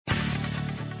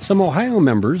Some Ohio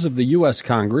members of the U.S.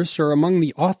 Congress are among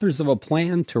the authors of a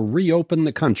plan to reopen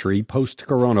the country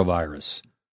post-coronavirus.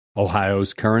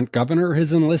 Ohio's current governor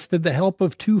has enlisted the help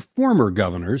of two former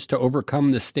governors to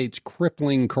overcome the state's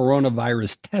crippling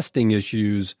coronavirus testing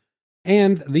issues,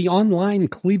 and the online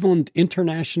Cleveland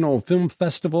International Film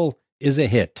Festival is a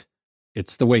hit.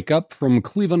 It's the Wake Up from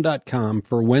Cleveland.com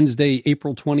for Wednesday,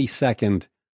 April 22nd.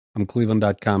 I'm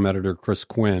Cleveland.com editor Chris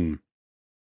Quinn.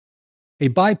 A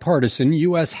bipartisan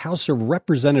U.S. House of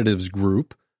Representatives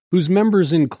group, whose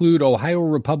members include Ohio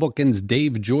Republicans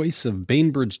Dave Joyce of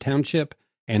Bainbridge Township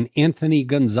and Anthony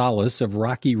Gonzalez of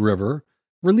Rocky River,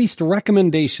 released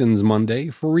recommendations Monday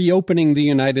for reopening the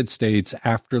United States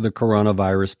after the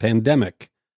coronavirus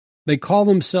pandemic. They call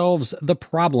themselves the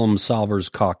Problem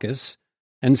Solvers Caucus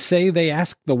and say they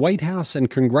ask the White House and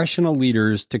congressional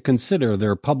leaders to consider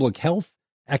their public health,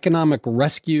 economic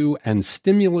rescue, and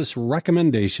stimulus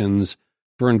recommendations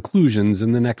for inclusions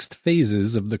in the next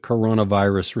phases of the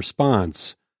coronavirus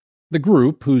response. The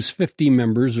group, whose 50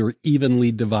 members are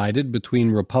evenly divided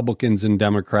between Republicans and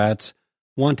Democrats,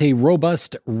 want a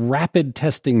robust, rapid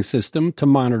testing system to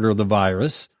monitor the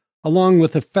virus, along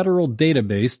with a federal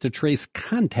database to trace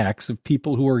contacts of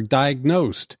people who are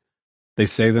diagnosed. They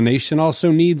say the nation also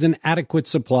needs an adequate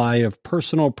supply of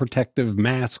personal protective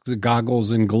masks, goggles,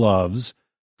 and gloves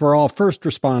for all first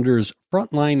responders,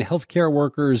 frontline healthcare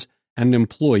workers, and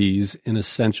employees in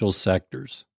essential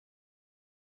sectors.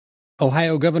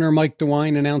 Ohio Governor Mike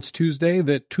DeWine announced Tuesday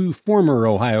that two former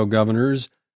Ohio governors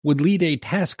would lead a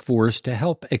task force to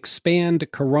help expand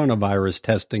coronavirus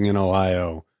testing in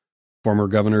Ohio. Former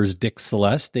governors Dick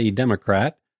Celeste, a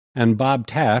Democrat, and Bob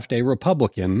Taft, a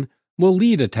Republican, will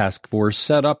lead a task force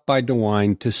set up by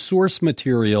DeWine to source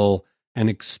material and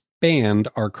expand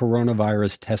our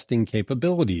coronavirus testing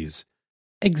capabilities.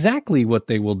 Exactly what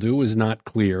they will do is not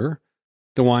clear.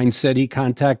 DeWine said he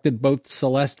contacted both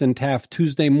Celeste and Taft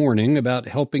Tuesday morning about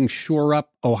helping shore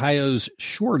up Ohio's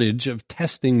shortage of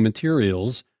testing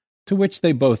materials, to which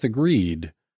they both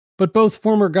agreed. But both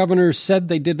former governors said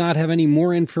they did not have any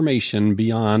more information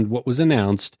beyond what was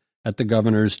announced at the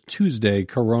governor's Tuesday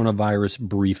coronavirus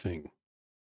briefing.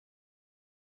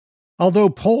 Although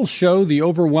polls show the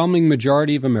overwhelming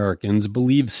majority of Americans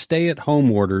believe stay-at-home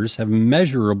orders have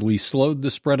measurably slowed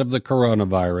the spread of the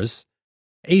coronavirus,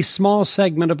 a small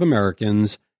segment of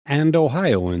Americans and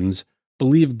Ohioans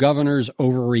believe governors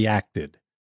overreacted.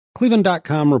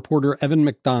 Cleveland.com reporter Evan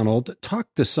McDonald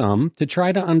talked to some to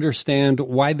try to understand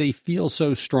why they feel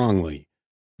so strongly.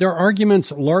 Their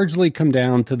arguments largely come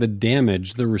down to the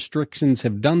damage the restrictions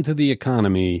have done to the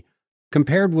economy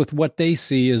compared with what they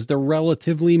see as the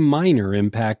relatively minor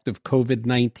impact of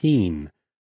COVID-19.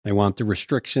 They want the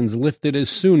restrictions lifted as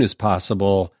soon as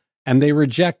possible, and they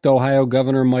reject Ohio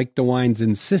Governor Mike DeWine's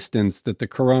insistence that the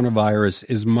coronavirus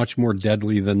is much more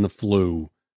deadly than the flu.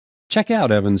 Check out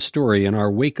Evan's story in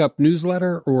our Wake Up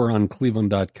newsletter or on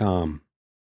Cleveland.com.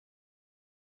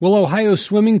 Will Ohio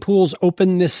swimming pools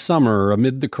open this summer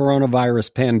amid the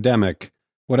coronavirus pandemic?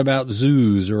 What about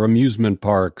zoos or amusement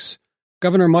parks?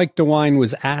 Governor Mike DeWine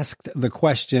was asked the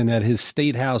question at his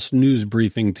State House news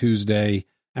briefing Tuesday,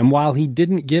 and while he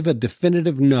didn't give a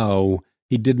definitive no,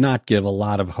 he did not give a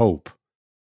lot of hope.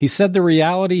 He said the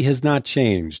reality has not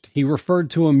changed. He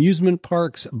referred to amusement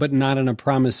parks, but not in a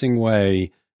promising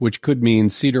way, which could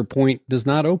mean Cedar Point does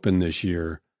not open this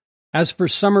year. As for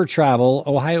summer travel,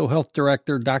 Ohio Health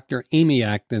Director Dr. Amy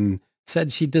Acton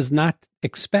said she does not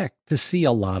expect to see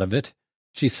a lot of it.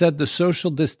 She said the social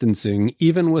distancing,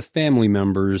 even with family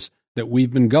members, that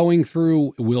we've been going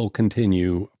through will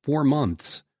continue for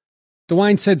months.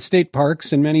 DeWine said state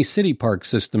parks and many city park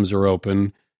systems are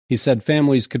open. He said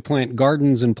families could plant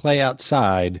gardens and play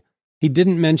outside. He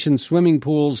didn't mention swimming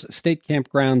pools, state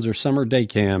campgrounds, or summer day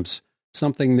camps,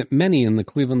 something that many in the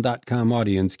Cleveland.com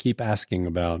audience keep asking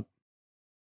about.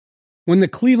 When the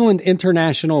Cleveland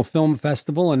International Film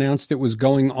Festival announced it was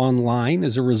going online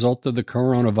as a result of the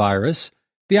coronavirus,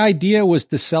 the idea was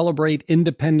to celebrate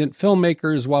independent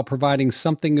filmmakers while providing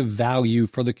something of value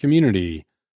for the community.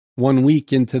 1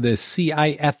 week into the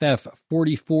CIFF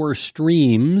 44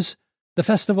 streams, the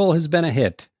festival has been a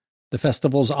hit. The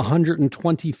festival's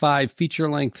 125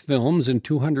 feature-length films and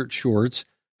 200 shorts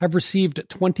have received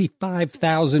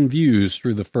 25,000 views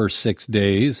through the first 6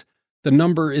 days. The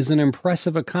number is an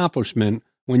impressive accomplishment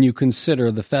when you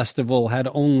consider the festival had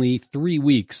only 3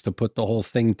 weeks to put the whole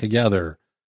thing together.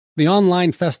 The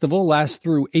online festival lasts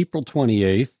through April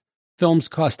 28th. Films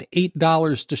cost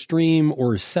 $8 to stream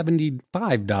or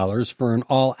 $75 for an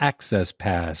all-access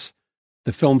pass.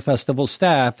 The film festival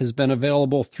staff has been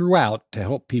available throughout to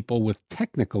help people with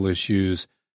technical issues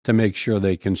to make sure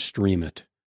they can stream it.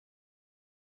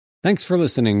 Thanks for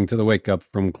listening to the Wake Up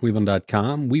from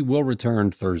Cleveland.com. We will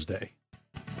return Thursday.